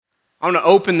I want to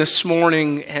open this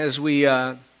morning as we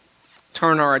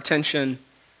turn our attention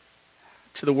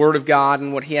to the Word of God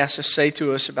and what He has to say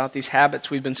to us about these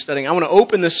habits we've been studying. I want to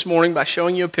open this morning by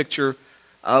showing you a picture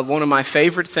of one of my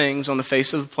favorite things on the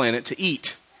face of the planet to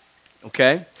eat.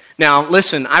 Okay? Now,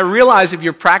 listen, I realize if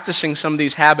you're practicing some of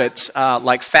these habits,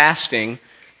 like fasting,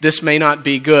 this may not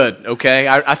be good, okay?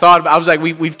 I was like,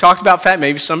 we've talked about fast.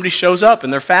 Maybe somebody shows up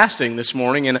and they're fasting this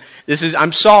morning, and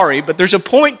I'm sorry, but there's a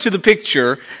point to the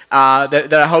picture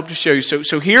that I hope to show you.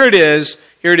 So here it is.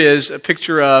 Here it is, a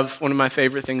picture of one of my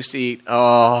favorite things to eat.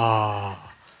 Oh,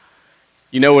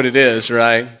 you know what it is,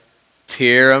 right?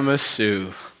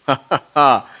 Tiramisu.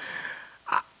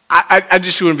 I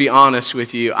just want to be honest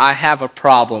with you. I have a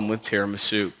problem with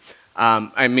tiramisu.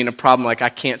 I mean a problem like I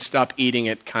can't stop eating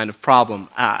it kind of problem.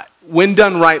 When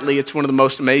done rightly, it's one of the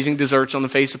most amazing desserts on the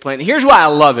face of the planet. Here's why I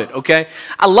love it, okay?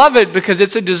 I love it because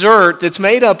it's a dessert that's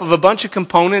made up of a bunch of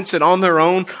components that on their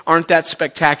own aren't that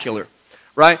spectacular,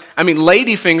 right? I mean,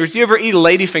 ladyfingers, you ever eat a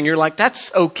ladyfinger, you're like,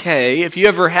 that's okay. If you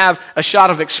ever have a shot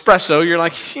of espresso, you're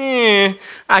like,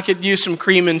 I could use some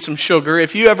cream and some sugar.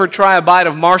 If you ever try a bite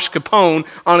of mascarpone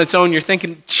on its own, you're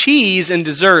thinking cheese and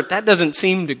dessert. That doesn't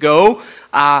seem to go,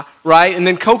 right? And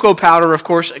then cocoa powder, of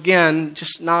course, again,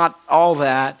 just not all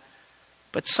that.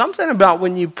 But something about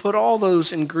when you put all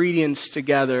those ingredients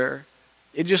together,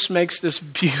 it just makes this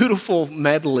beautiful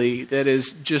medley that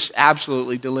is just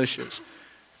absolutely delicious.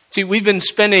 See, we've been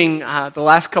spending the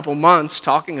last couple months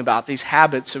talking about these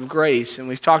habits of grace, and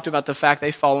we've talked about the fact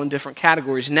they fall in different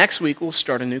categories. Next week, we'll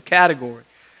start a new category.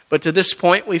 But to this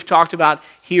point, we've talked about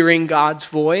hearing God's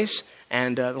voice,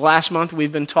 and the last month,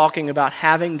 we've been talking about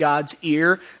having God's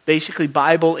ear, basically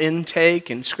Bible intake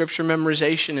and scripture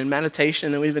memorization and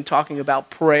meditation, and we've been talking about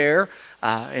prayer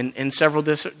in several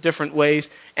different ways.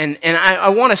 And I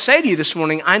want to say to you this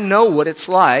morning, I know what it's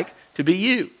like to be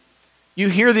you. You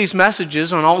hear these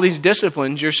messages on all these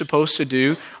disciplines you're supposed to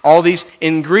do, all these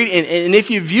ingredients, and if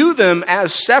you view them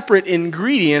as separate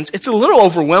ingredients, it's a little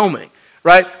overwhelming,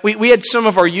 right? We had some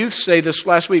of our youth say this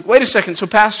last week. Wait a second, so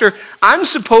Pastor, I'm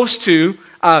supposed to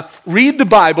read the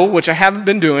Bible, which I haven't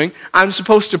been doing. I'm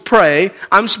supposed to pray.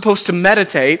 I'm supposed to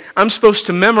meditate. I'm supposed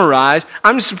to memorize.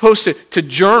 I'm supposed to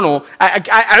journal. I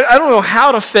don't know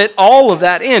how to fit all of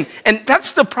that in. And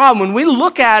that's the problem. When we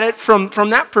look at it from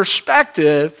that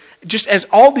perspective, just as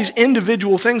all these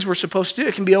individual things we're supposed to do,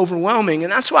 it can be overwhelming.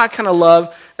 And that's why I kind of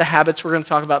love the habits we're going to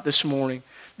talk about this morning.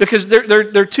 Because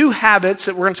they're two habits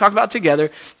that we're going to talk about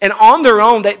together. And on their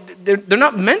own, they're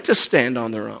not meant to stand on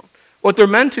their own. What they're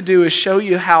meant to do is show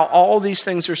you how all these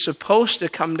things are supposed to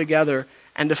come together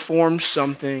and to form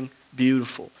something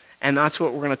beautiful. And that's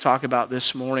what we're going to talk about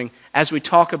this morning as we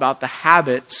talk about the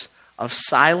habits of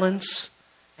silence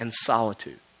and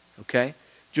solitude. Okay?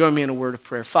 Join me in a word of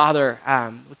prayer. Father,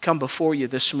 we come before you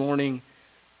this morning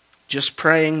just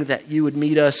praying that you would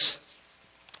meet us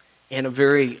in a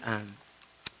very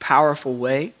powerful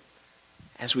way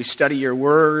as we study your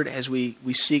word, as we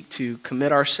seek to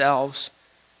commit ourselves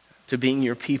to being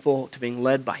your people, to being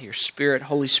led by your Spirit.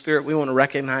 Holy Spirit, we want to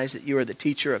recognize that you are the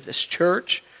teacher of this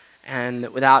church and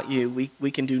that without you,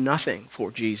 we can do nothing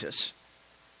for Jesus.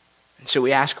 And so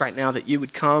we ask right now that you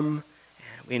would come.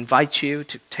 We invite you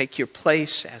to take your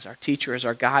place as our teacher, as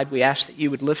our guide. We ask that you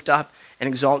would lift up and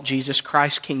exalt Jesus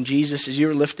Christ, King Jesus, as you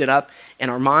are lifted up in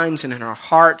our minds and in our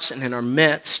hearts and in our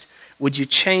midst. Would you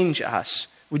change us?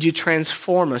 Would you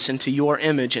transform us into your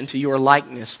image, into your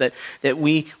likeness, that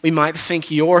we might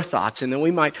think your thoughts and that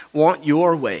we might want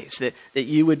your ways, that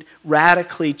you would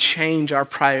radically change our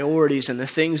priorities and the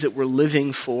things that we're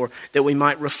living for, that we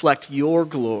might reflect your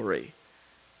glory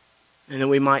and that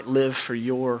we might live for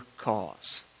your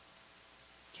cause.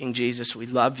 King Jesus, we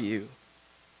love you.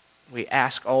 We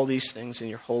ask all these things in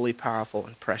your holy, powerful,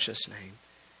 and precious name.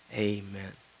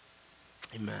 Amen.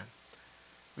 Amen.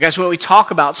 Guys, when we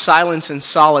talk about silence and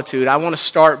solitude, I want to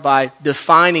start by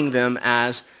defining them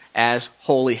as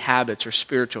holy habits or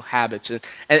spiritual habits.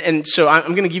 And so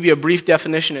I'm going to give you a brief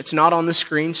definition. It's not on the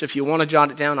screen, so if you want to jot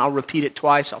it down, I'll repeat it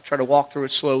twice. I'll try to walk through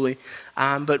it slowly.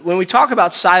 But when we talk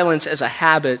about silence as a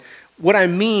habit, what I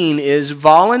mean is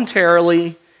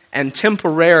voluntarily and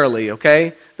temporarily,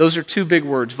 okay? Those are two big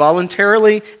words,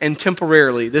 voluntarily and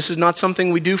temporarily. This is not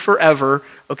something we do forever,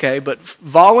 okay? But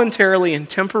voluntarily and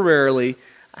temporarily,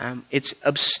 it's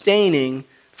abstaining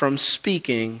from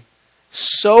speaking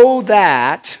so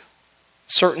that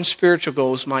certain spiritual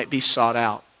goals might be sought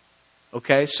out.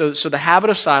 Okay, so the habit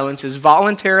of silence is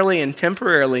voluntarily and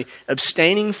temporarily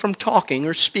abstaining from talking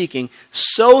or speaking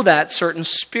so that certain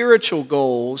spiritual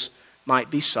goals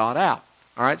might be sought out.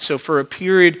 All right, so for a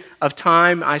period of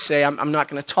time, I say I'm not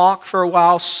going to talk for a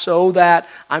while so that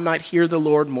I might hear the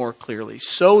Lord more clearly,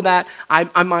 so that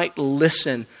I might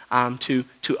listen to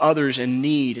others in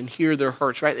need and hear their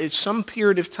hurts, right? It's some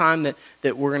period of time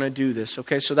that we're going to do this,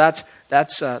 okay? So that's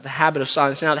the habit of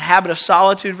silence. Now, the habit of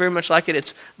solitude, very much like it,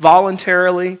 it's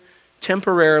voluntarily,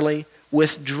 temporarily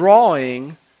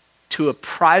withdrawing to a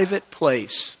private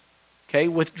place, okay?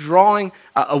 Withdrawing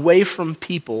away from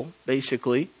people,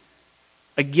 basically,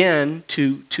 again,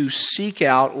 to seek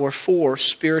out or for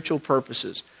spiritual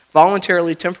purposes.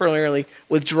 Voluntarily, temporarily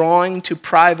withdrawing to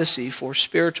privacy for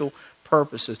spiritual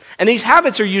purposes. And these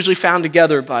habits are usually found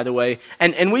together, by the way.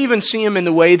 And we even see them in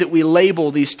the way that we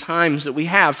label these times that we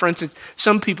have. For instance,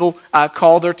 some people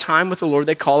call their time with the Lord,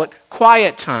 they call it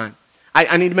quiet time.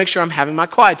 I need to make sure I'm having my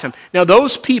quiet time. Now,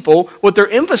 those people, what they're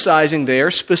emphasizing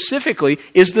there specifically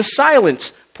is the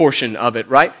silence portion of it,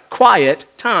 right? Quiet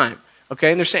time.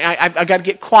 Okay, and they're saying, I got to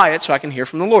get quiet so I can hear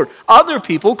from the Lord. Other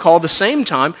people call the same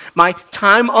time my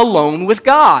time alone with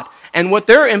God. And what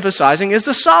they're emphasizing is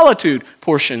the solitude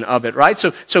portion of it, right?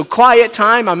 So quiet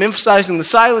time, I'm emphasizing the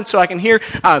silence so I can hear.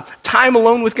 Time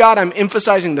alone with God, I'm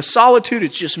emphasizing the solitude.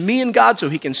 It's just me and God so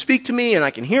He can speak to me and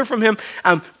I can hear from Him.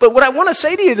 But what I want to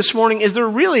say to you this morning is they're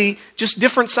really just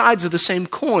different sides of the same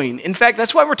coin. In fact,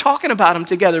 that's why we're talking about them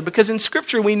together, because in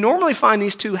Scripture we normally find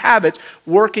these two habits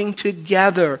working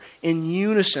together in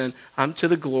unison to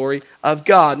the glory of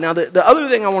God. Now, the other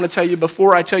thing I want to tell you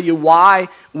before I tell you why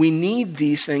we need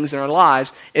these things in our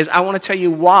lives is I want to tell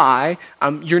you why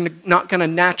you're not going to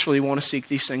naturally want to seek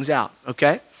these things out,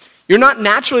 okay? You're not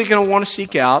naturally going to want to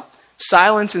seek out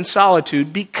silence and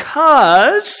solitude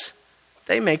because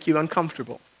they make you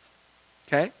uncomfortable,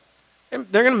 okay?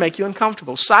 They're going to make you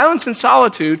uncomfortable. Silence and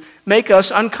solitude make us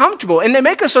uncomfortable. And they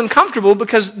make us uncomfortable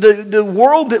because the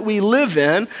world that we live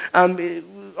in,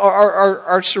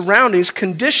 our surroundings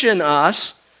condition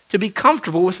us to be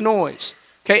comfortable with noise.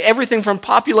 Okay, everything from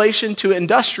population to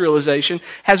industrialization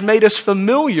has made us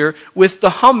familiar with the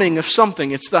humming of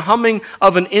something. It's the humming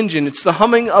of an engine. It's the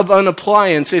humming of an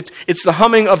appliance. It's the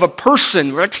humming of a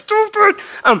person. We're like, stupid.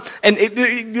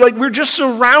 Like we're just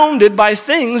surrounded by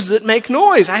things that make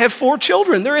noise. I have 4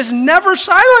 children. There is never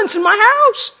silence in my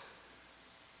house.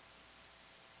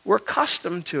 We're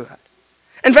accustomed to it.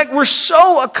 In fact, we're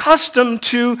so accustomed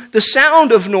to the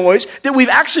sound of noise that we've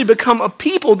actually become a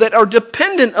people that are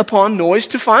dependent upon noise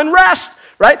to find rest,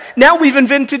 right? Now we've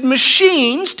invented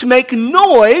machines to make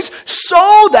noise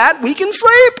so that we can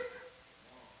sleep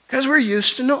because we're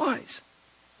used to noise,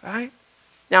 right?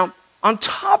 Now, on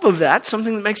top of that,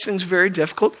 something that makes things very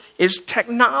difficult is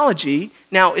technology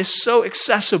now is so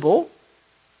accessible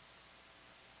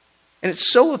and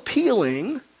it's so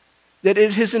appealing that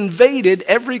it has invaded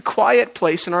every quiet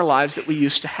place in our lives that we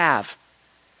used to have.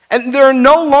 And there are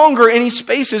no longer any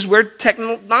spaces where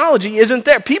technology isn't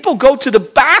there. People go to the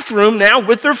bathroom now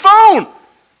with their phone,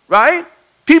 right?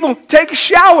 People take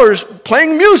showers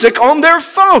playing music on their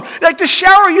phone. Like the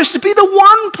shower used to be the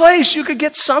one place you could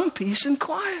get some peace and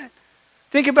quiet.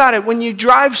 Think about it when you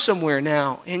drive somewhere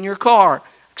now in your car,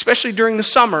 especially during the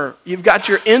summer. You've got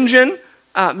your engine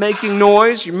making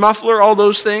noise, your muffler, all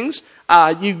those things.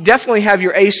 You definitely have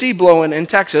your AC blowing in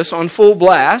Texas on full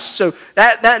blast, so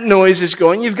that noise is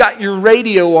going. You've got your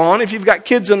radio on. If you've got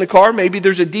kids in the car, maybe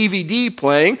there's a DVD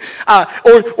playing.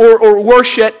 Or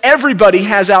worse yet, everybody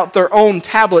has out their own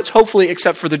tablets, hopefully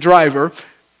except for the driver.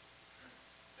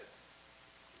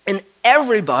 And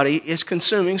everybody is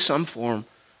consuming some form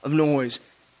of noise.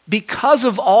 Because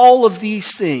of all of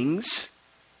these things,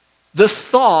 the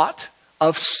thought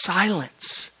of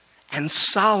silence and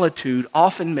solitude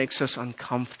often makes us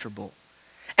uncomfortable.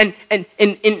 And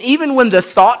even when the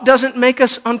thought doesn't make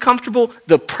us uncomfortable,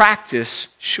 the practice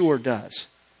sure does.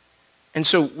 And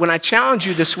so when I challenge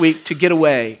you this week to get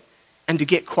away and to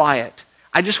get quiet,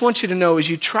 I just want you to know as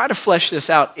you try to flesh this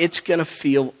out, it's going to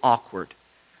feel awkward.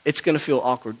 It's going to feel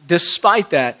awkward. Despite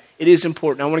that, it is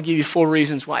important. I want to give you 4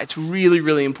 reasons why it's really,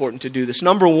 really important to do this.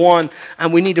 Number 1,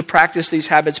 we need to practice these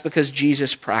habits because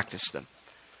Jesus practiced them.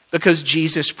 Because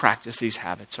Jesus practiced these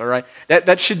habits, all right?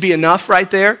 That should be enough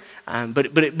right there, but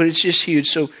it's just huge.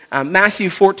 So Matthew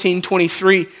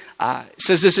 14:23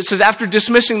 says this. It says, after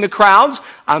dismissing the crowds,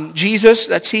 Jesus,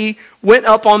 that's He, went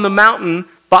up on the mountain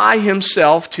by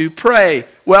Himself to pray.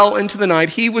 Well into the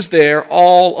night, He was there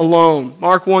all alone.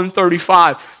 Mark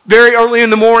 1:35. Very early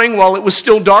in the morning, while it was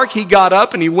still dark, He got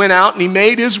up and He went out and He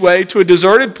made His way to a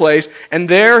deserted place, and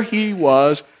there He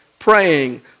was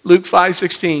praying. Luke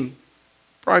 5:16.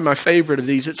 Probably my favorite of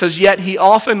these. It says, yet he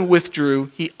often withdrew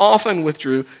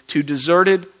to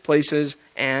deserted places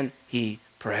and he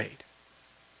prayed.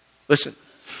 Listen,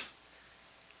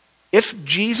 If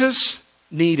Jesus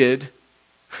needed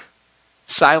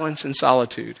silence and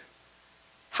solitude,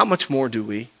 how much more do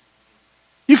we?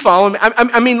 You follow me?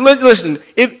 I mean, listen,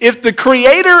 if the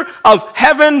creator of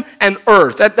heaven and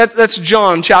earth, that's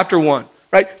John chapter 1,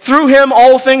 right? Through him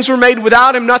all things were made.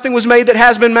 Without him nothing was made that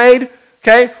has been made.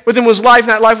 Okay? With him was life, and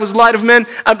that life was the light of men.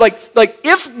 Like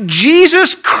if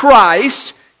Jesus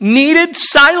Christ needed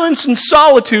silence and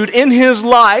solitude in his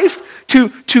life to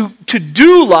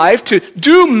do life, to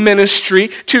do ministry,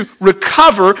 to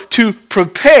recover, to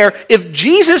prepare, if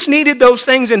Jesus needed those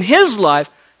things in his life,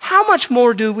 how much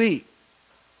more do we?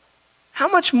 How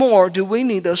much more do we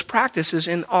need those practices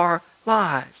in our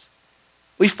lives?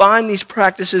 We find these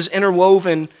practices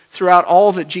interwoven throughout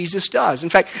all that Jesus does. In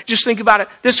fact, just think about it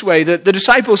this way. The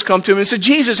disciples come to him and say,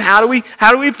 Jesus, how do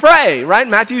we pray? Right?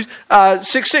 Matthew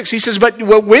 6:6. He says, but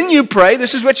when you pray,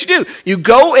 this is what you do. You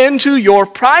go into your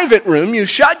private room, you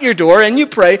shut your door, and you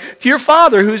pray to your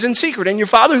Father who's in secret. And your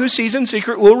Father who sees in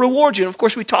secret will reward you. And of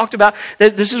course, we talked about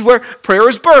that this is where prayer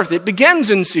is birthed. It begins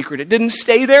in secret. It didn't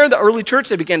stay there. The early church,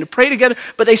 they began to pray together,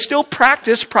 but they still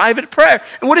practice private prayer.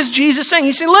 And what is Jesus saying?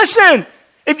 He's saying, listen,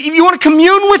 if you want to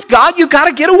commune with God, you've got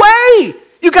to get away.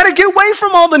 You've got to get away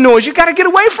from all the noise. You've got to get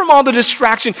away from all the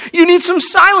distraction. You need some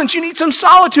silence. You need some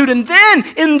solitude. And then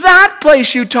in that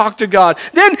place you talk to God.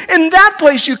 Then in that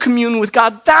place you commune with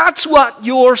God. That's what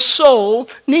your soul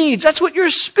needs. That's what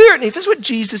your spirit needs. That's what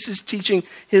Jesus is teaching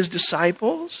his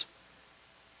disciples.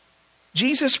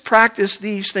 Jesus practiced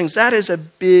these things. That is a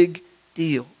big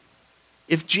deal.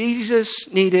 If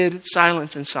Jesus needed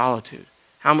silence and solitude,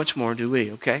 how much more do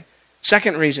we, okay?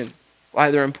 Second reason why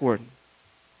they're important.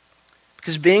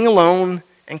 Because being alone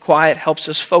and quiet helps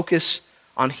us focus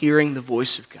on hearing the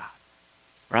voice of God.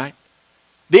 Right?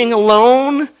 Being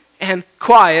alone and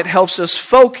quiet helps us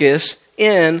focus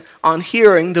in on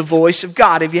hearing the voice of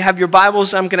God. If you have your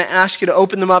Bibles, I'm going to ask you to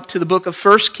open them up to the book of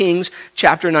 1 Kings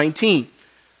chapter 19.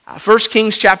 1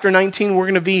 Kings chapter 19, we're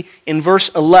going to be in verse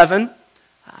 11.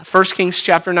 1 Kings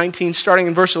chapter 19, starting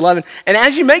in verse 11. And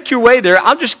as you make your way there,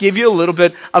 I'll just give you a little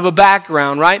bit of a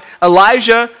background, right?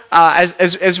 Elijah,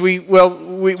 as we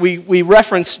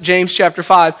reference James chapter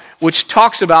 5, which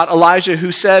talks about Elijah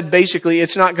who said, basically,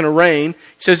 it's not going to rain.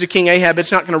 He says to King Ahab,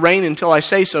 it's not going to rain until I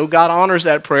say so. God honors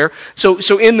that prayer.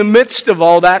 So in the midst of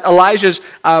all that, Elijah's,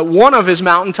 one of his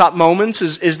mountaintop moments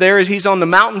is there as he's on the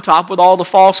mountaintop with all the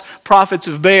false prophets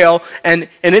of Baal, and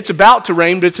it's about to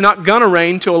rain, but it's not going to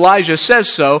rain till Elijah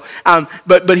says so.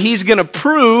 But he's going to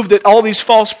prove that all these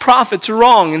false prophets are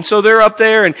wrong. And so they're up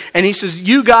there, and he says,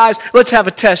 you guys, let's have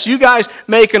a test. You guys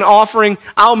make an offering,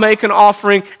 I'll make an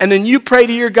offering, and then you pray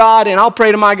to your God, and I'll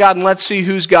pray to my God, and let's see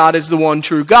whose God is the one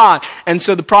true God. And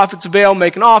so the prophets of Baal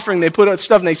make an offering, they put out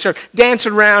stuff, and they start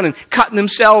dancing around and cutting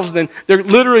themselves, and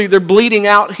they're bleeding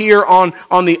out here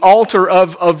on the altar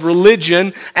of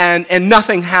religion, and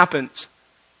nothing happens.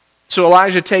 So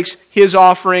Elijah takes his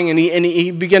offering and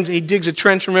he digs a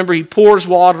trench. Remember, he pours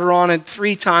water on it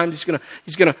 3 times.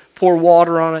 He's gonna pour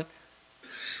water on it.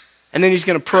 And then he's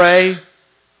gonna pray.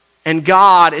 And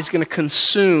God is gonna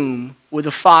consume with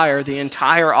a fire the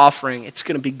entire offering. It's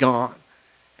gonna be gone.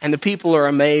 And the people are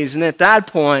amazed. And at that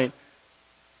point,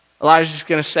 Elijah's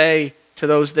gonna say to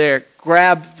those there,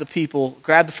 grab the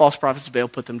false prophets of Baal,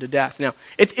 put them to death. Now,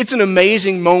 it's an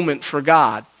amazing moment for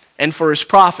God and for his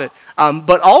prophet.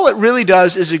 But all it really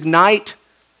does is ignite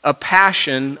a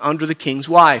passion under the king's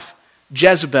wife,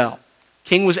 Jezebel.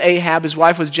 King was Ahab, his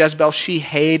wife was Jezebel. She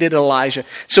hated Elijah.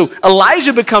 So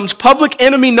Elijah becomes public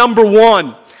enemy number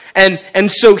 1.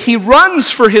 And so he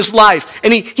runs for his life.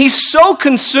 And he's so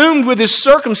consumed with his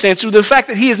circumstance, with the fact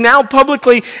that he is now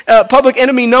public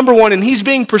enemy number 1, and he's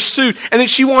being pursued, and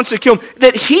that she wants to kill him,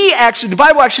 that the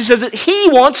Bible actually says that he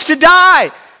wants to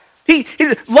die.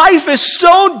 Life is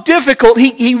so difficult,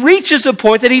 he reaches a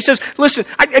point that he says, listen,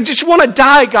 I just want to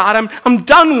die, God. I'm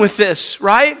done with this,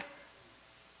 right?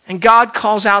 And God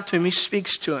calls out to him. He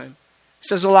speaks to him. He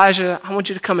says, Elijah, I want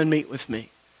you to come and meet with me.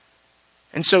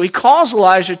 And so he calls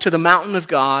Elijah to the mountain of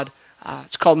God.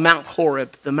 It's called Mount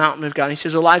Horeb, the mountain of God. And he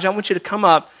says, Elijah, I want you to come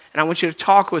up and I want you to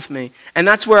talk with me. And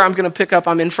that's where I'm going to pick up.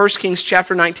 I'm in 1 Kings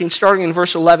chapter 19, starting in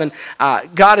verse 11.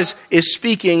 God is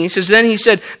speaking. He says, then he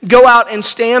said, go out and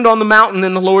stand on the mountain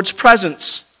in the Lord's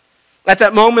presence. At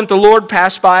that moment, the Lord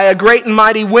passed by. A great and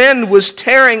mighty wind was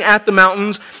tearing at the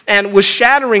mountains and was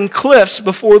shattering cliffs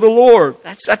before the Lord.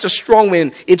 That's a strong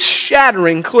wind. It's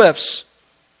shattering cliffs.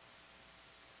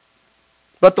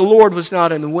 But the Lord was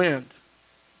not in the wind.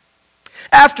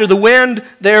 After the wind,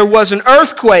 there was an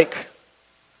earthquake.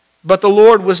 But the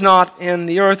Lord was not in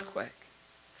the earthquake.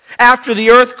 After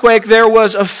the earthquake, there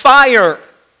was a fire,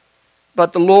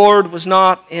 but the Lord was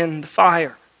not in the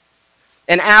fire.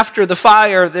 And after the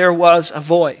fire, there was a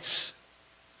voice.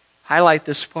 Highlight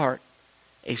this part.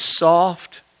 A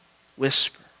soft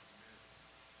whisper.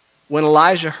 When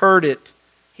Elijah heard it,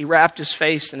 he wrapped his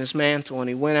face in his mantle and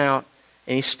he went out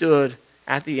and he stood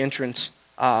at the entrance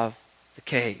of the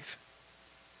cave.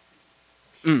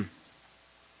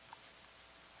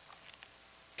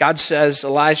 God says,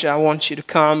 Elijah, I want you to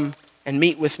come and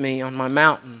meet with me on my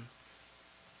mountain.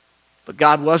 But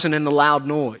God wasn't in the loud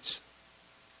noise.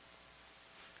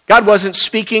 God wasn't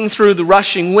speaking through the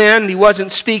rushing wind. He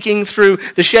wasn't speaking through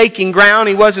the shaking ground.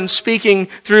 He wasn't speaking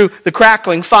through the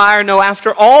crackling fire. No,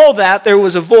 after all that, there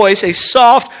was a voice, a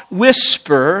soft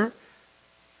whisper.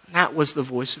 And that was the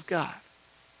voice of God.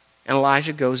 And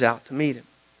Elijah goes out to meet him.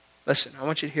 Listen, I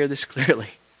want you to hear this clearly.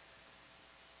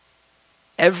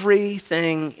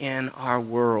 Everything in our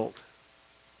world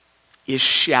is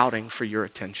shouting for your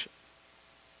attention.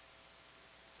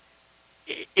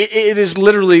 It is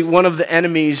literally one of the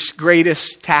enemy's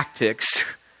greatest tactics.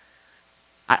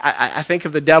 I think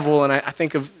of the devil and I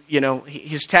think of,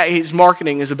 his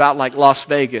marketing is about like Las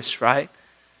Vegas, right?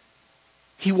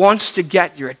 He wants to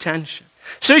get your attention.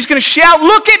 So he's going to shout,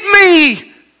 look at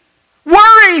me!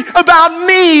 Worry about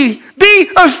me.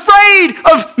 Be afraid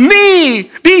of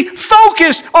me. Be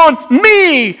focused on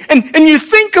me. And you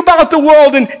think about the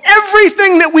world and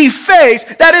everything that we face,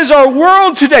 that is our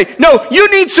world today. No, you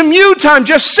need some you time.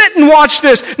 Just sit and watch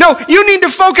this. No, you need to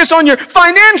focus on your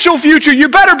financial future. You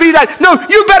better be that. No,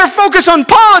 you better focus on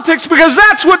politics because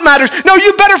that's what matters. No,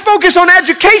 you better focus on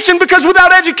education because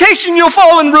without education you'll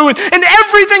fall in ruin. And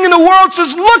everything in the world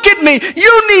says, look at me.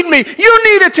 You need me. You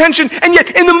need attention. And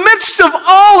yet in the midst of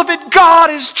all of it, God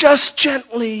is just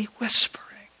gently whispering.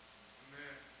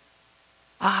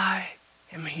 I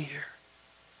am here.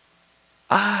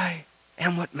 I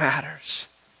am what matters.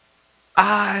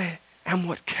 I am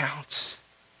what counts.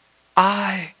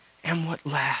 I am what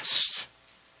lasts.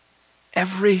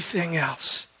 Everything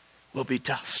else will be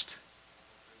dust.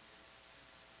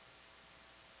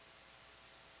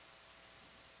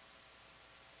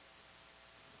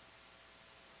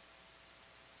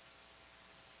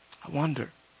 I wonder,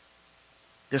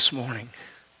 this morning,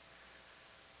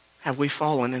 have we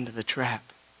fallen into the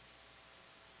trap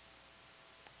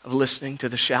of listening to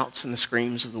the shouts and the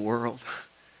screams of the world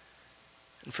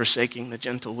and forsaking the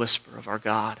gentle whisper of our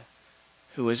God,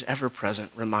 who is ever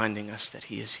present, reminding us that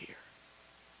He is here,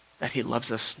 that He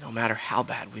loves us no matter how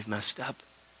bad we've messed up,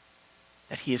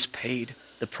 that He has paid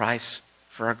the price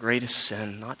for our greatest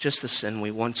sin, not just the sin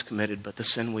we once committed, but the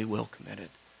sin we will commit,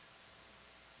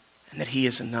 and that He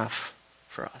is enough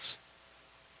for us.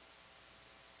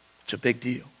 It's a big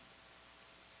deal.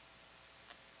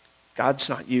 God's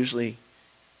not usually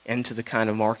into the kind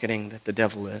of marketing that the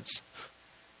devil is.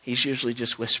 He's usually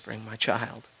just whispering, my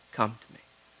child, come to me.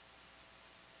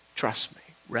 Trust me.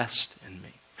 Rest in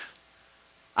me.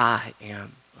 I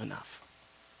am enough.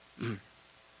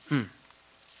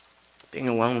 Being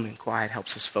alone and quiet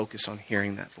helps us focus on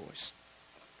hearing that voice.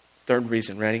 Third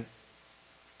reason, ready?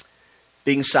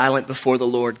 Being silent before the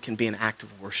Lord can be an act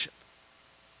of worship.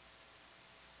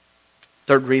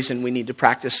 Third reason we need to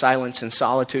practice silence and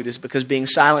solitude is because being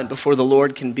silent before the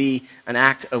Lord can be an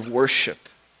act of worship.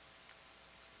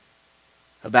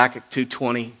 Habakkuk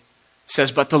 2:20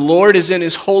 says, but the Lord is in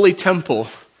His holy temple.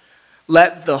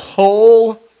 Let the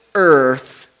whole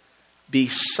earth be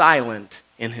silent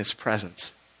in His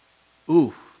presence.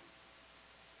 Ooh.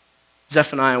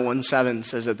 Zephaniah 1:7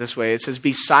 says it this way. It says,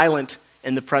 be silent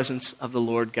in the presence of the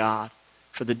Lord God,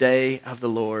 for the day of the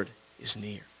Lord is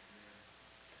near.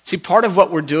 See, part of what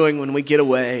we're doing when we get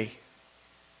away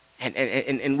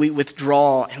and we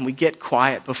withdraw and we get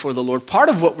quiet before the Lord, part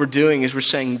of what we're doing is we're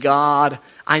saying, God,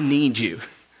 I need you.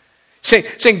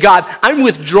 Saying, God, I'm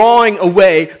withdrawing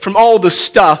away from all the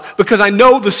stuff because I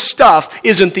know the stuff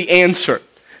isn't the answer.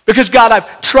 Because, God,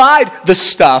 I've tried the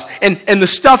stuff, and the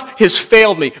stuff has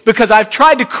failed me. Because I've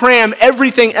tried to cram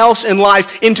everything else in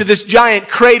life into this giant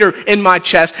crater in my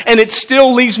chest, and it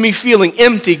still leaves me feeling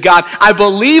empty, God. I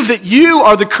believe that You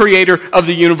are the creator of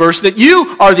the universe, that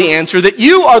You are the answer, that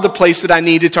You are the place that I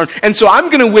need to turn. And so I'm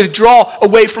going to withdraw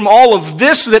away from all of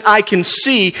this that I can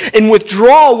see, and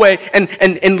withdraw away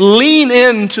and lean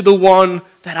into the one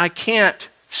that I can't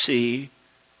see,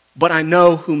 but I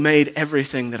know who made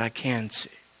everything that I can see.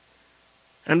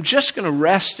 And I'm just going to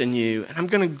rest in You, and I'm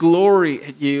going to glory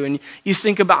at You. And you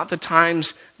think about the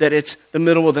times that it's the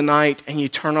middle of the night, and you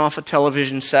turn off a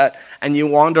television set, and you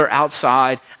wander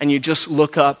outside, and you just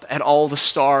look up at all the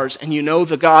stars, and you know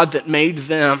the God that made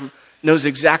them knows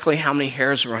exactly how many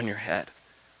hairs are on your head.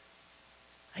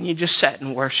 And you just sit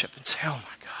and worship and say, oh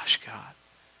my gosh, God.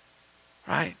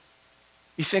 Right?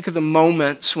 You think of the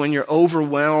moments when you're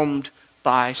overwhelmed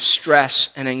by stress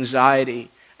and anxiety,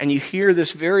 and you hear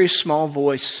this very small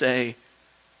voice say,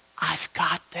 I've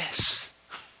got this.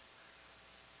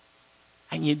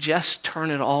 And you just turn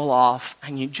it all off,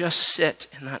 and you just sit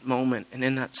in that moment and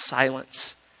in that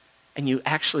silence, and you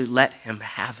actually let him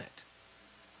have it.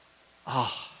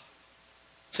 Oh,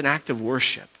 it's an act of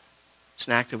worship. It's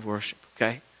an act of worship,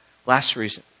 okay? Last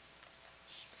reason.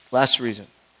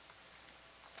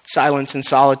 Silence and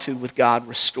solitude with God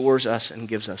restores us and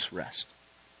gives us rest.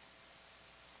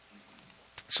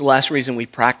 It's the last reason we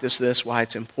practice this, why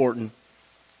it's important.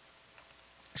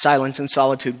 Silence and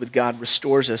solitude with God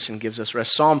restores us and gives us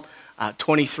rest. Psalm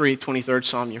 23, 23rd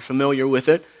Psalm, you're familiar with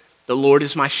it. The Lord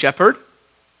is my shepherd,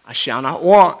 I shall not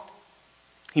want.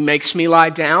 He makes me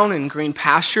lie down in green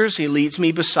pastures. He leads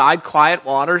me beside quiet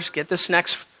waters. Get this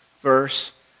next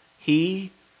verse.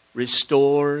 He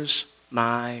restores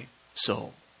my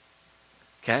soul.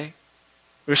 Okay?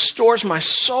 Restores my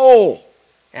soul.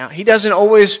 Now, he doesn't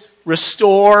always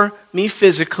restore me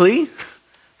physically,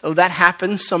 though that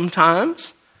happens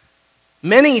sometimes.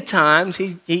 Many times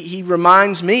he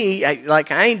reminds me, like,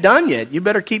 I ain't done yet. You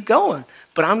better keep going.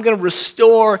 But I'm going to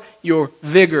restore your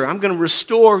vigor. I'm going to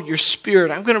restore your spirit.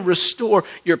 I'm going to restore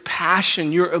your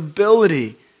passion, your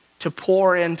ability to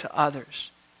pour into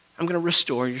others. I'm going to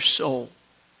restore your soul.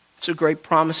 It's a great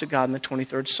promise of God in the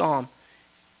 23rd Psalm.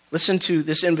 Listen to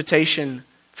this invitation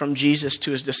from Jesus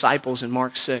to his disciples in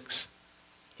Mark 6.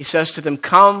 He says to them,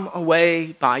 come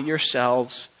away by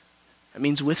yourselves. That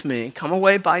means with me. Come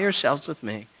away by yourselves with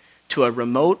me to a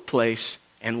remote place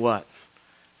and what?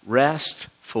 Rest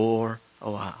for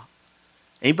a while.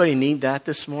 Anybody need that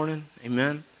this morning?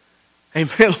 Amen?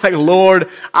 Amen. Like, Lord,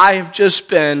 I have just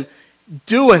been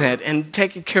doing it and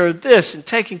taking care of this and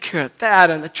taking care of that.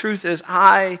 And the truth is,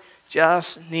 I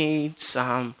just need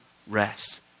some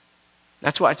rest.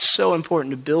 That's why it's so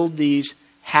important to build these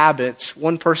habits.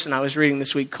 One person I was reading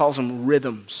this week calls them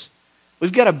rhythms.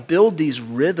 We've got to build these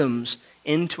rhythms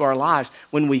into our lives.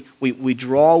 When we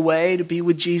draw away to be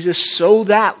with Jesus so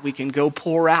that we can go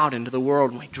pour out into the world.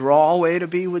 And we draw away to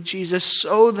be with Jesus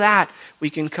so that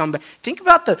we can come back. Think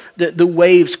about the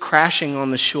waves crashing on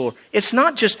the shore. It's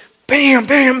not just bam,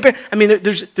 bam, bam. I mean,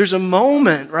 there's a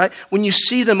moment, right, when you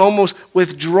see them almost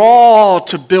withdraw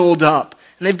to build up.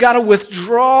 And they've got to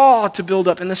withdraw to build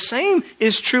up. And the same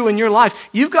is true in your life.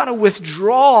 You've got to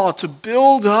withdraw to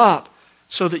build up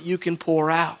so that you can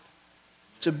pour out.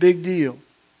 It's a big deal.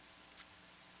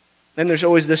 Then there's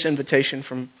always this invitation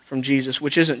from Jesus,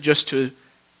 which isn't just to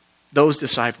those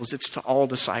disciples, it's to all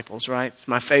disciples, right? It's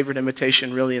my favorite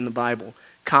invitation really in the Bible.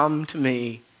 Come to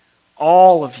me,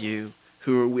 all of you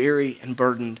who are weary and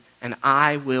burdened, and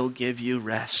I will give you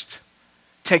rest.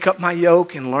 Take up my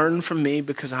yoke and learn from me,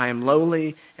 because I am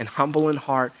lowly and humble in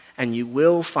heart, and you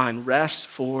will find rest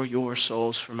for your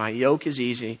souls. For my yoke is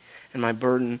easy and my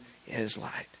burden is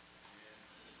light.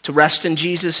 To rest in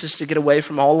Jesus is to get away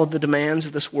from all of the demands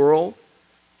of this world,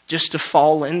 just to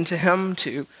fall into him,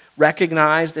 to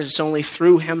recognize that it's only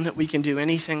through him that we can do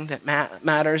anything that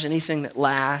matters, anything that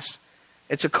lasts.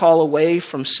 It's a call away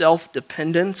from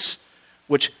self-dependence,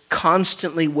 which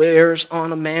constantly wears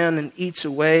on a man and eats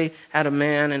away at a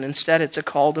man. And instead, it's a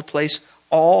call to place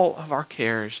all of our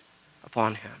cares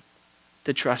upon him,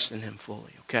 to trust in him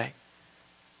fully, okay?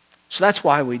 So that's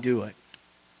why we do it.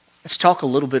 Let's talk a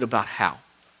little bit about how,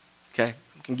 okay?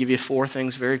 I can give you 4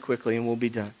 things very quickly and we'll be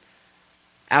done.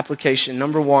 Application,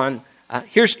 number 1.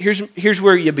 Here's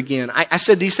where you begin. I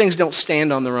said these things don't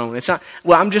stand on their own. It's not,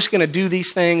 well, I'm just going to do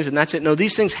these things and that's it. No,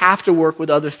 these things have to work with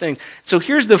other things. So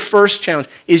here's the first challenge,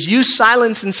 is use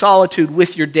silence and solitude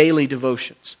with your daily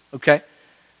devotions, okay?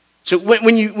 So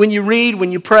when you read,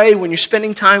 when you pray, when you're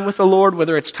spending time with the Lord,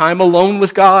 whether it's time alone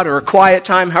with God or a quiet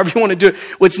time, however you want to do it,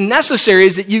 what's necessary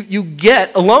is that you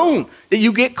get alone, that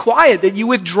you get quiet, that you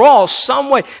withdraw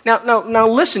some way. Now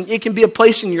listen, it can be a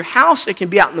place in your house, it can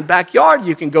be out in the backyard,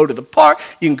 you can go to the park,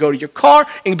 you can go to your car,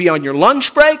 it can be on your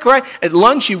lunch break, right? At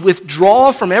lunch you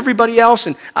withdraw from everybody else.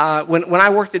 And when I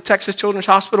worked at Texas Children's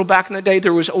Hospital back in the day,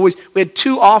 we had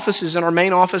 2 offices in our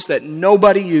main office that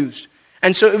nobody used.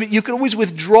 And so you could always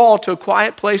withdraw to a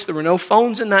quiet place. There were no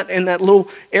phones in that little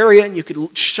area, and you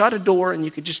could shut a door and you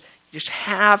could just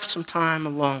have some time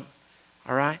alone.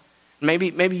 All right? Maybe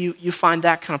you find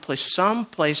that kind of place, some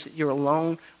place that you're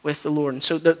alone with the Lord. And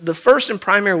so the first and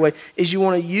primary way is you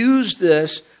want to use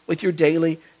this with your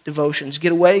daily devotions.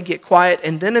 Get away, get quiet,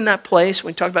 and then in that place,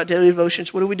 when we talk about daily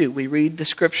devotions, what do? We read the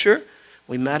scripture,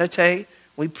 we meditate,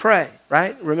 We pray,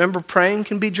 right? Remember, praying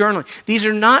can be journaling. These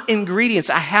are not ingredients.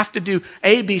 I have to do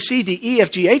A, B, C, D, E,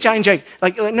 F, G, H, I, and J.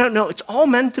 No. It's all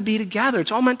meant to be together.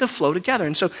 It's all meant to flow together.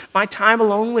 And so my time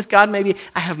alone with God, maybe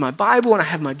I have my Bible and I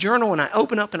have my journal and I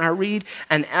open up and I read.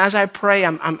 And as I pray,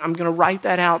 I'm going to write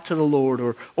that out to the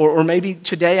Lord. Or maybe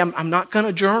today I'm not going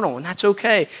to journal, and that's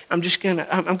okay. I'm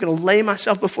going to lay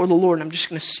myself before the Lord and I'm just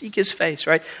going to seek His face,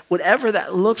 right? Whatever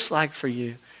that looks like for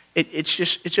you. It's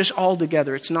just all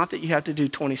together. It's not that you have to do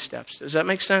 20 steps. Does that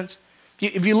make sense?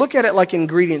 If you look at it like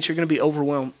ingredients, you're going to be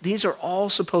overwhelmed. These are all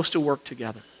supposed to work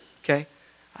together. Okay?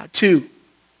 2,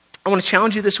 I want to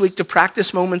challenge you this week to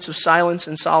practice moments of silence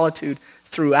and solitude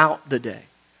throughout the day.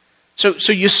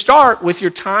 So you start with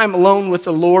your time alone with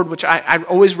the Lord, which I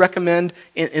always recommend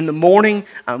in the morning.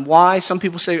 Why? Some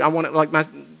people say, I want to,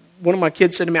 one of my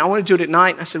kids said to me, I want to do it at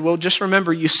night. And I said, well, just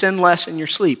remember, you sin less in your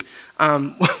sleep.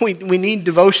 We need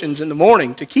devotions in the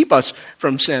morning to keep us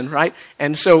from sin, right?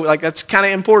 And so that's kind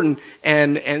of important.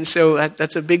 And so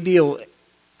that's a big deal.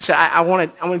 So I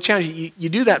want to challenge you. You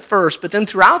do that first, but then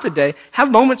throughout the day, have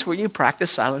moments where you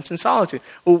practice silence and solitude.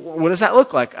 Well, what does that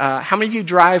look like? How many of you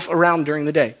drive around during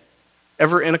the day?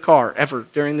 Ever in a car, ever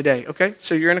during the day? Okay,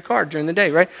 so you're in a car during the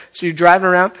day, right? So you're driving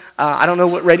around. I don't know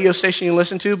what radio station you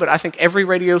listen to, but I think every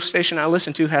radio station I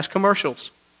listen to has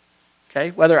commercials. Okay,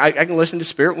 whether I can listen to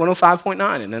Spirit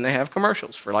 105.9, and then they have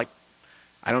commercials for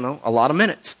a lot of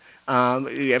minutes.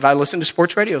 If I listen to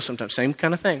sports radio sometimes, same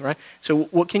kind of thing, right? So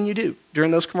what can you do? During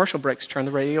those commercial breaks, turn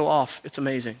the radio off. It's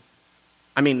amazing.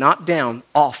 I mean, not down,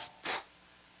 off.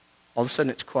 All of a sudden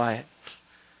it's quiet.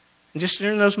 And just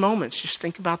during those moments, just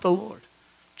think about the Lord.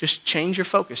 Just change your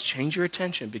focus, change your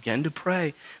attention, begin to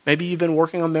pray. Maybe you've been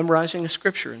working on memorizing a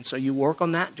scripture, and so you work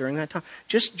on that during that time.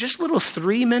 Just little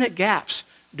 3-minute gaps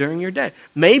during your day.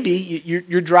 Maybe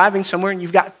you're driving somewhere and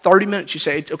you've got 30 minutes. You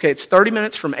say, okay, it's 30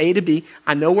 minutes from A to B.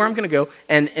 I know where I'm going to go.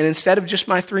 And instead of just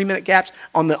my 3-minute gaps,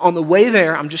 on the way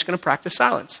there, I'm just going to practice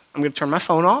silence. I'm going to turn my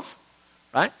phone off,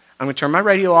 right? I'm going to turn my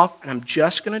radio off, and I'm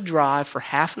just going to drive for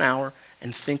half an hour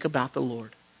and think about the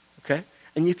Lord, okay?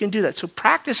 And you can do that. So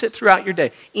practice it throughout your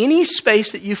day. Any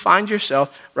space that you find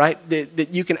yourself, right,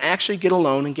 that you can actually get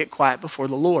alone and get quiet before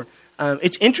the Lord.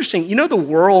 It's interesting. You know, the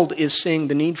world is seeing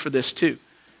the need for this too.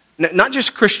 Not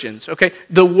just Christians, okay?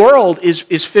 The world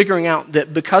is figuring out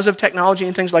that because of technology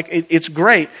and things it's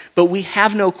great, but we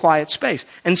have no quiet space.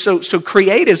 And so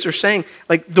creatives are saying,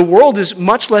 the world is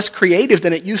much less creative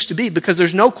than it used to be because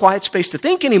there's no quiet space to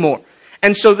think anymore.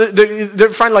 And so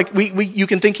they're finding you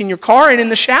can think in your car and in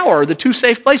the shower, the 2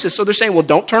 safe places. So they're saying, well,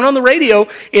 don't turn on the radio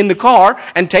in the car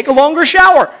and take a longer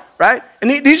shower, right?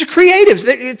 And these are creatives.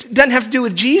 It doesn't have to do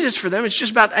with Jesus for them. It's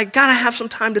just about, I got to have some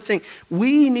time to think.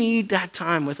 We need that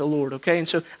time with the Lord, okay? And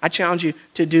so I challenge you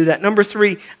to do that. Number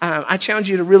 3, I challenge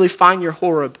you to really find your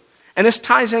Horeb. And this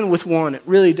ties in with 1. It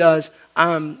really does.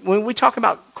 When we talk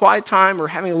about quiet time or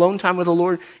having alone time with the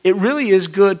Lord, it really is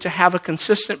good to have a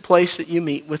consistent place that you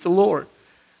meet with the Lord.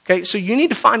 Okay, so you need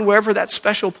to find wherever that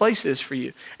special place is for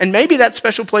you. And maybe that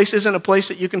special place isn't a place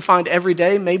that you can find every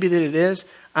day. Maybe that it is.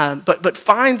 But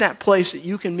find that place that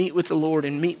you can meet with the Lord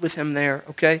and meet with Him there,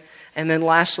 okay? And then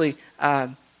lastly,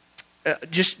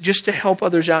 just to help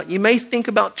others out, you may think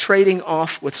about trading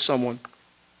off with someone.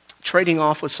 Trading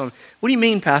off with someone. What do you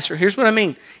mean, Pastor? Here's what I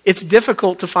mean. It's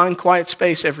difficult to find quiet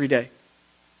space every day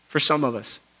for some of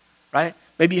us, right?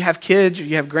 Maybe you have kids, or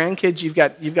you have grandkids, you've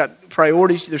got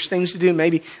priorities, there's things to do.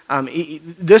 Maybe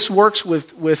this works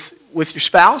with your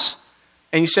spouse,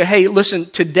 and you say, hey, listen,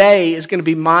 today is going to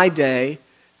be my day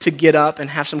to get up and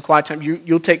have some quiet time.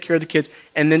 You'll take care of the kids.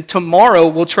 And then tomorrow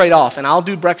we'll trade off, and I'll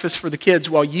do breakfast for the kids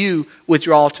while you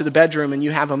withdraw to the bedroom and you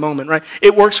have a moment, right?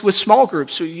 It works with small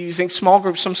groups. So you think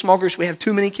some small groups, we have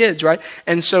too many kids, right?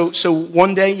 And so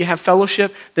one day you have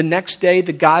fellowship. The next day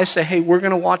the guys say, hey, we're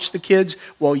going to watch the kids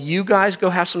while you guys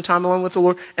go have some time alone with the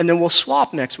Lord. And then we'll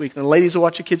swap next week. And the ladies will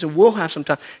watch the kids and we'll have some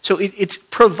time. So it's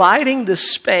providing the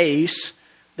space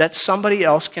that somebody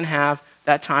else can have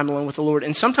that time alone with the Lord.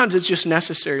 And sometimes it's just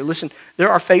necessary. Listen, there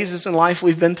are phases in life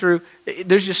we've been through.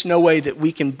 There's just no way that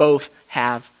we can both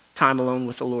have time alone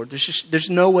with the Lord. There's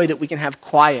no way that we can have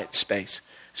quiet space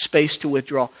to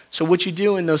withdraw. So what you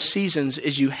do in those seasons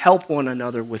is you help one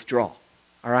another withdraw.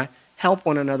 All right? Help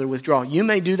one another withdraw. You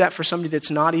may do that for somebody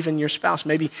that's not even your spouse.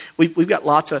 Maybe we've got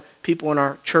lots of people in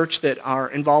our church that are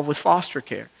involved with foster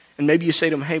care. And maybe you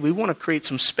say to them, hey, we want to create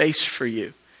some space for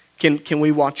you. Can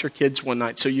we watch your kids one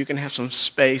night so you can have some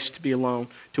space to be alone,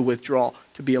 to withdraw,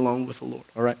 to be alone with the Lord,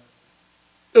 all right?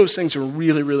 Those things are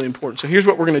really, really important. So here's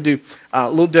what we're going to do, a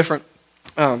little different.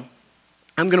 I'm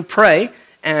going to pray,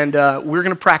 and we're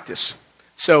going to practice.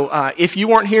 So if you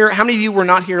weren't here, how many of you were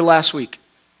not here last week?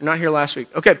 You're not here last week.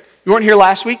 Okay, You weren't here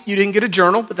last week. You didn't get a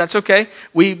journal, but that's okay.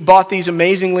 We bought these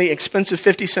amazingly expensive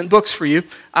 50-cent books for you.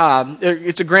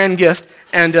 It's a grand gift.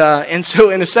 And so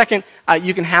in a second,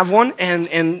 you can have one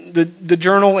and the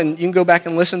journal, and you can go back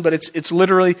and listen, but it's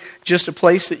literally just a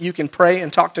place that you can pray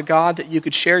and talk to God, that you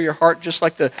could share your heart, just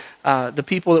like the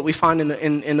people that we find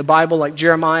in the Bible, like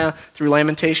Jeremiah through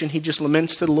Lamentation. He just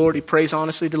laments to the Lord. He prays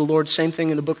honestly to the Lord. Same thing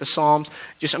in the book of Psalms.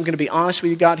 Just, I'm going to be honest with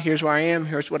you, God. Here's where I am.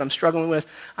 Here's what I'm struggling with.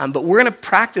 But we're going to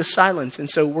practice silence, and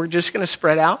so we're just going to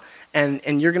spread out.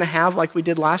 And you're going to have, like we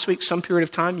did last week, some period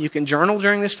of time. You can journal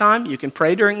during this time. You can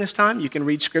pray during this time. You can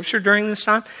read Scripture during this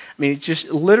time. I mean, it's just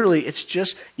literally, it's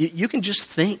just, you can just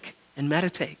think and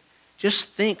meditate. Just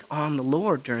think on the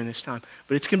Lord during this time.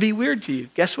 But it's going to be weird to you.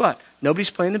 Guess what? Nobody's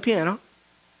playing the piano.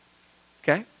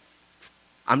 Okay?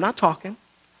 I'm not talking.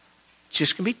 It's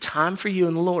just going to be time for you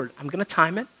and the Lord. I'm going to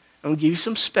time it. I'm going to give you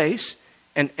some space.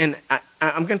 And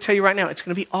I'm going to tell you right now, it's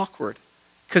going to be awkward.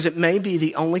 Because it may be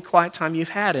the only quiet time you've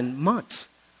had in months,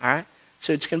 all right?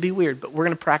 So it's going to be weird, but we're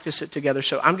going to practice it together.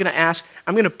 So I'm going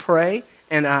to pray,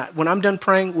 and when I'm done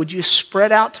praying, would you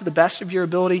spread out to the best of your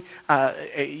ability?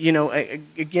 The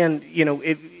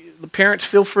parents,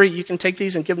 feel free. You can take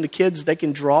these and give them to kids. They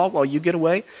can draw while you get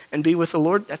away and be with the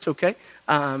Lord. That's okay.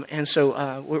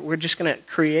 We're just going to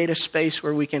create a space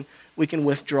where we can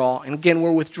withdraw. And again,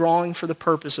 we're withdrawing for the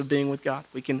purpose of being with God.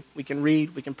 We can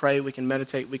read, we can pray, we can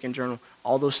meditate, we can journal,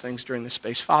 all those things during this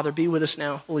space. Father, be with us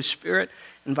now. Holy Spirit,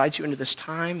 invite you into this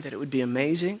time, that it would be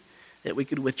amazing, that we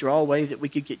could withdraw away, that we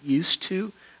could get used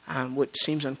to what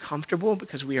seems uncomfortable,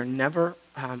 because we are never,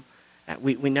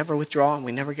 we never withdraw and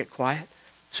we never get quiet.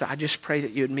 So I just pray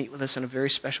that you would meet with us in a very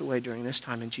special way during this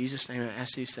time. In Jesus' name, I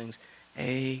ask these things.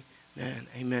 Amen.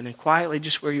 Amen. And quietly,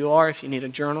 just where you are, if you need a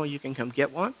journal, you can come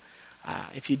get one.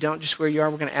 If you don't, just where you are,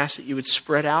 we're going to ask that you would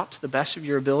spread out to the best of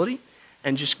your ability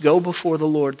and just go before the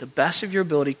Lord. The best of your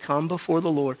ability, come before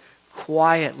the Lord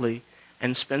quietly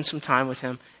and spend some time with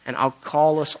Him. And I'll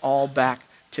call us all back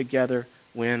together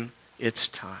when it's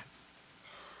time.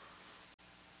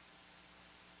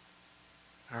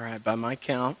 All right, by my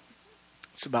count,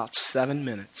 it's about 7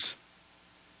 minutes.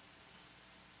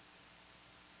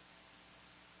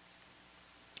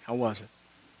 How was it?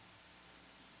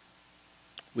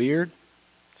 Weird?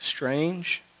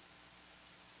 Strange?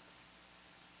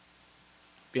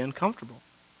 Be uncomfortable.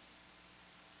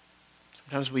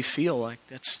 Sometimes we feel like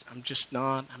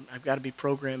I've got to be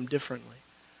programmed differently.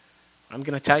 I'm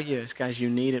going to tell you this, guys, you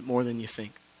need it more than you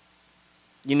think.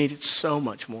 You need it so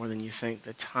much more than you think.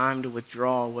 The time to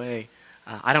withdraw away.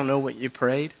 I don't know what you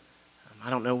prayed. I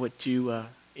don't know what you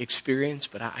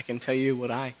experienced, but I can tell you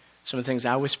some of the things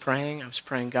I was praying. I was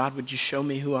praying, God, would you show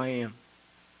me who I am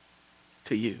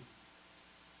to you?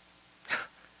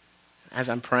 As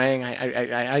I'm praying,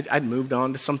 I'd moved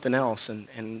on to something else,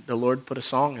 and the Lord put a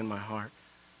song in my heart.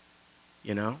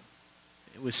 You know?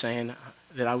 It was saying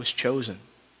that I was chosen,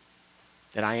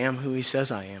 that I am who He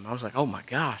says I am. I was like, oh my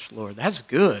gosh, Lord, that's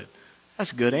good.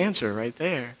 That's a good answer right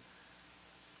there.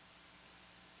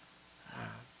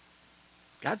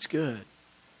 God's good.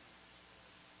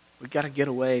 We've got to get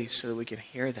away so that we can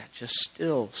hear that just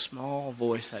still, small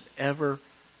voice, that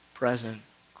ever-present,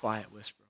 quiet whisper.